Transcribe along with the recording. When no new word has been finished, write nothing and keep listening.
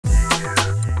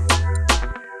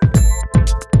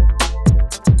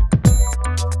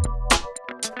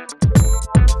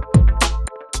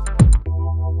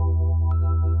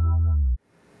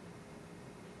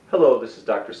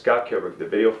here with the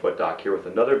Video Foot Doc here with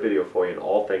another video for you in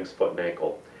all things foot and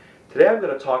ankle. Today I'm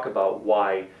going to talk about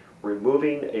why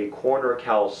removing a corner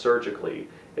callus surgically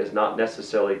is not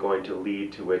necessarily going to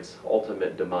lead to its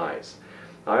ultimate demise.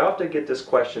 Now, I often get this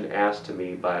question asked to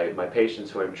me by my patients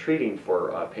who I'm treating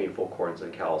for painful corns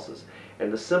and calluses,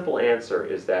 and the simple answer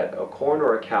is that a corn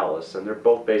or a callus, and they're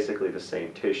both basically the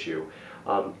same tissue,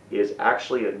 is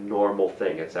actually a normal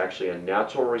thing. It's actually a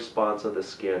natural response of the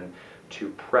skin to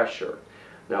pressure.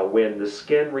 Now, when the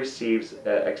skin receives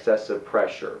excessive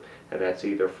pressure, and that's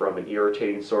either from an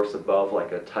irritating source above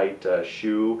like a tight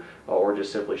shoe or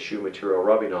just simply shoe material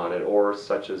rubbing on it, or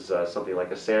such as something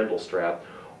like a sandal strap,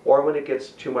 or when it gets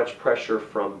too much pressure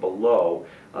from below,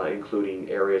 including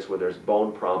areas where there's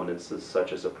bone prominences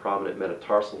such as a prominent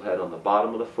metatarsal head on the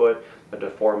bottom of the foot, a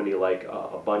deformity like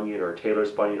a bunion or a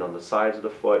tailor's bunion on the sides of the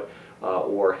foot,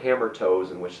 or hammer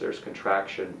toes in which there's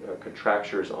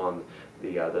contractures on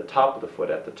the top of the foot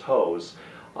at the toes.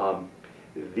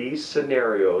 These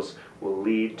scenarios will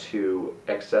lead to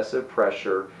excessive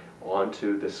pressure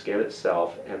onto the skin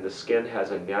itself, and the skin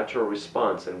has a natural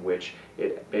response in which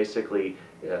it basically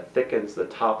thickens the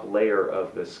top layer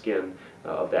of the skin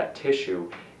of that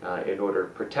tissue in order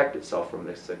to protect itself from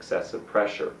this excessive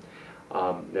pressure.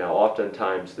 Now,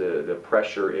 oftentimes the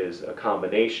pressure is a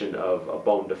combination of a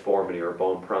bone deformity or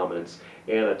bone prominence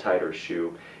and a tighter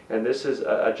shoe, and this is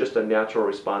just a natural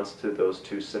response to those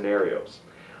two scenarios.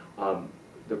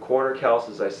 The corner callus,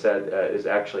 as I said, is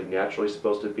actually naturally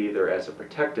supposed to be there as a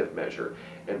protective measure,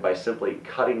 and by simply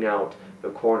cutting out the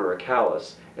corner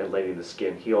callus and letting the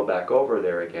skin heal back over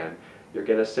there again, you're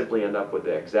going to simply end up with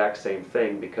the exact same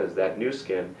thing, because that new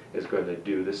skin is going to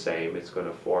do the same. It's going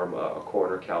to form a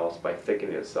corner callus by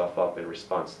thickening itself up in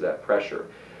response to that pressure.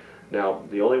 Now,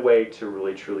 the only way to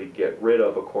really truly get rid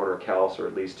of a corner callus, or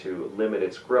at least to limit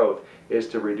its growth, is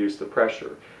to reduce the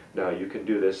pressure. Now, you can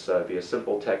do this via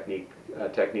simple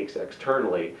techniques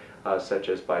externally, such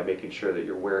as by making sure that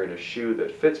you're wearing a shoe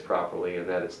that fits properly and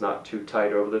that it's not too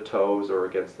tight over the toes or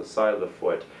against the side of the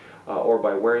foot, or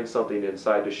by wearing something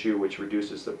inside the shoe which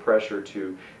reduces the pressure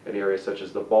to an area such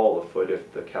as the ball of the foot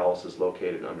if the callus is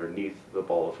located underneath the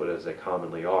ball of the foot, as they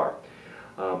commonly are.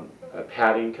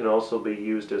 Padding can also be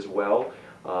used as well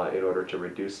in order to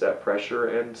reduce that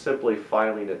pressure, and simply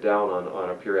filing it down on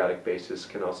a periodic basis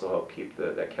can also help keep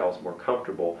that callus more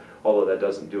comfortable, although that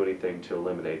doesn't do anything to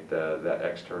eliminate that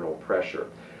external pressure.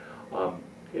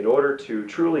 In order to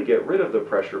truly get rid of the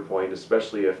pressure point,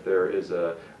 especially if there is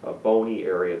a bony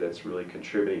area that's really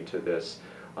contributing to this,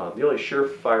 the only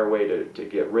surefire way to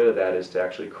get rid of that is to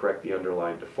actually correct the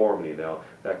underlying deformity. Now,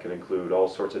 that can include all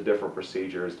sorts of different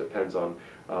procedures, depends on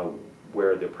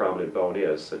where the prominent bone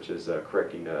is, such as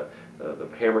correcting the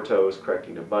hammer toes,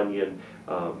 correcting a bunion,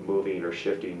 moving or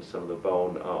shifting some of the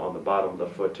bone on the bottom of the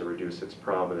foot to reduce its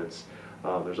prominence.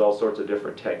 There's all sorts of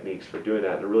different techniques for doing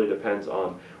that, and it really depends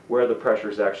on where the pressure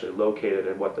is actually located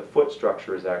and what the foot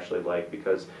structure is actually like,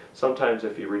 because sometimes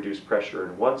if you reduce pressure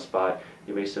in one spot,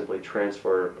 you may simply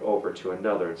transfer it over to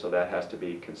another, and so that has to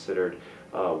be considered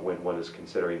when one is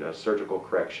considering a surgical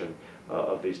correction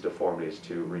of these deformities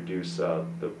to reduce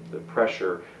the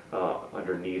pressure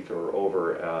underneath or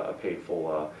over a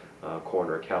painful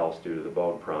corner callus due to the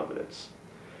bone prominence.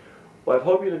 Well, I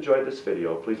hope you enjoyed this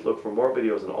video. Please look for more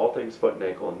videos on all things foot and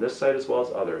ankle on this site as well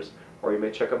as others, or you may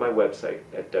check out my website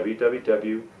at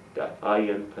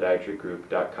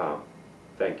www.inpodiatrygroup.com.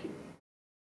 Thank you.